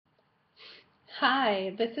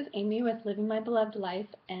Hi, this is Amy with Living My Beloved Life,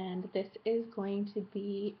 and this is going to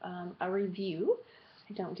be a review.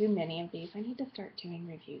 I don't do many of these. I need to start doing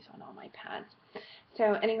reviews on all my pads.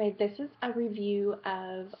 So anyway, this is a review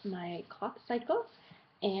of my ClothCycle,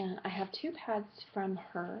 and I have two pads from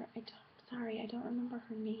her. Sorry, I don't remember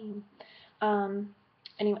her name. Um,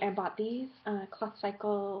 anyway, I bought these.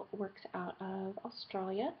 ClothCycle works out of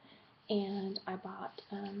Australia, and I bought,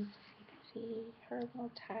 you can see her little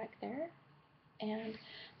tag there. And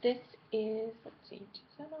this is, let's see,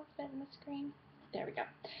 does that all fit in the screen? There we go.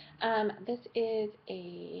 This is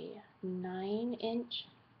a 9-inch,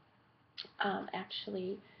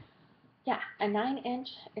 actually, yeah, a 9-inch.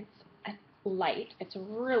 It's light. It's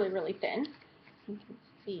really, really thin. You can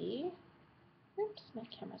see, oops, my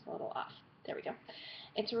camera's a little off. There we go.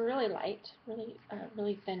 It's really light,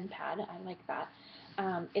 really thin pad. I like that.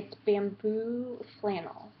 It's bamboo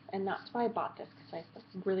flannel, and that's why I bought this, because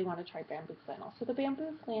I really want to try bamboo flannel. So the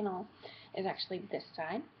bamboo flannel is actually this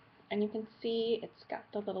side, and you can see it's got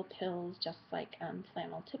the little pills just like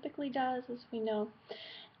flannel typically does, as we know.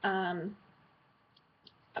 Um,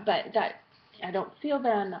 but that I don't feel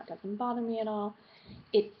them. That doesn't bother me at all.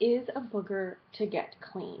 It is a booger to get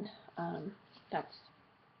clean. That's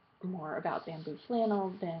more about bamboo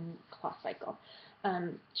flannel than ClothCycle.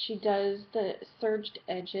 She does the serged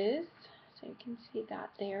edges, so you can see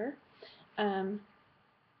that there. And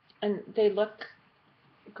they look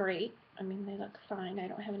great. I mean, they look fine. I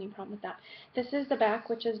don't have any problem with that. This is the back,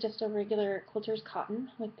 which is just a regular quilter's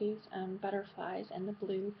cotton with these butterflies and the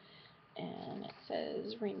blue. And it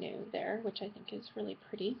says Renew there, which I think is really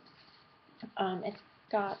pretty. It's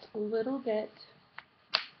got a little bit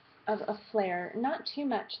of a flare. Not too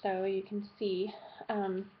much, though, you can see.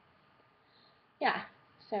 Yeah,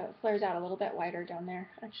 so it flares out a little bit wider down there.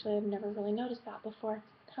 Actually, I've never really noticed that before.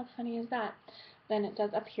 How funny is that? Then it does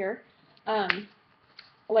up here.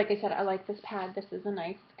 Like I said, I like this pad. This is a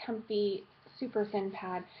nice, comfy, super thin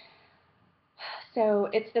pad. So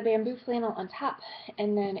it's the bamboo flannel on top,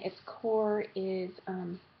 and then its core is,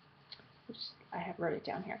 which I have wrote it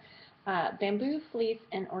down here, bamboo fleece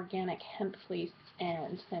and organic hemp fleece,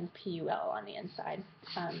 and then PUL on the inside.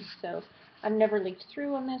 So I've never leaked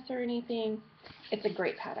through on this or anything. It's a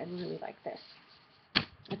great pad. I really like this.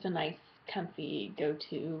 It's a nice, comfy,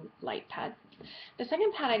 go-to light pad. The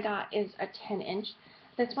second pad I got is a 10-inch.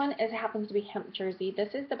 This one happens to be hemp jersey.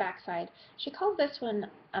 This is the backside. She called this one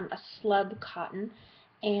a slub cotton,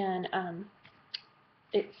 and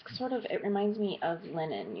it reminds me of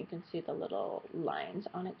linen. You can see the little lines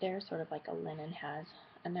on it there, sort of like a linen has.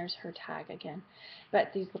 And there's her tag again.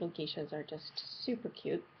 But these little geishas are just super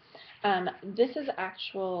cute. This is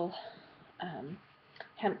actual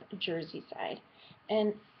hemp jersey side.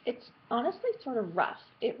 And it's honestly sort of rough.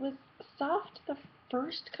 It was soft the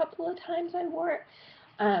first couple of times I wore it.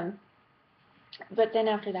 But then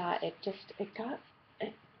after that,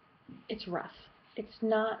 it's rough. It's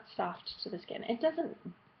not soft to the skin. It doesn't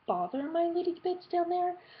bother my little bits down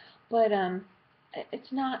there, but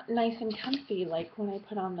it's not nice and comfy like when I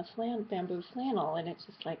put on the bamboo flannel, and it's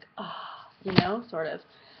just like, sort of.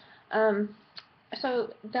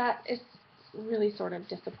 So that is really sort of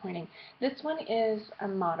disappointing. This one is a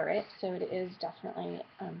moderate, so it is definitely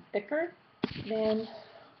thicker than, here,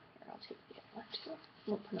 I'll take the other one too.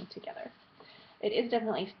 We'll put them together. It is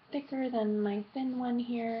definitely thicker than my thin one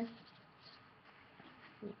here.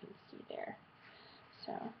 You can see there.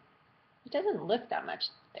 So it doesn't look that much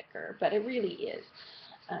thicker, but it really is.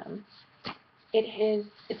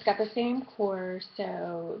 It's got the same core,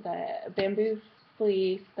 so the bamboo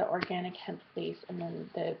fleece, the organic hemp fleece, and then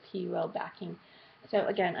the PUL backing. So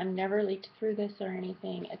again, I've never leaked through this or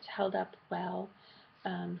anything. It's held up well.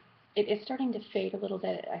 It is starting to fade a little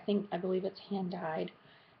bit. I believe it's hand dyed.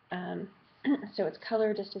 So its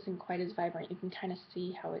color just isn't quite as vibrant. You can kind of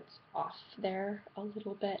see how it's off there a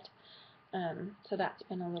little bit. So that's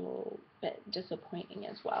been a little bit disappointing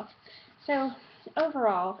as well. So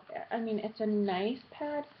overall, I mean, it's a nice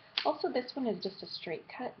pad. Also, this one is just a straight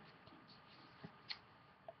cut.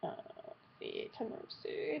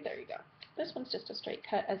 There you go. This one's just a straight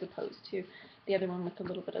cut as opposed to the other one with a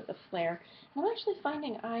little bit of the flare. And I'm actually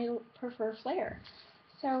finding I prefer flare.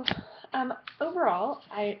 So overall,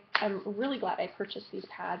 I'm really glad I purchased these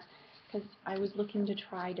pads, because I was looking to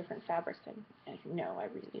try different fabrics, and as you know, I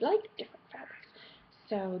really like different fabrics.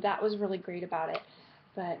 So that was really great about it.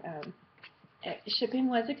 But shipping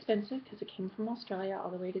was expensive because it came from Australia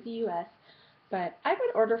all the way to the U.S. But I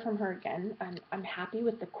would order from her again. I'm happy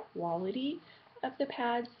with the quality of the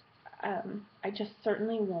pads. I just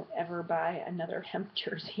certainly won't ever buy another hemp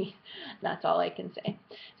jersey. That's all I can say.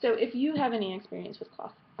 So if you have any experience with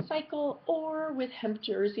ClothCycle or with hemp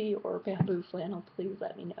jersey or bamboo flannel, please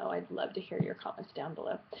let me know. I'd love to hear your comments down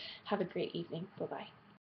below. Have a great evening. Bye-bye.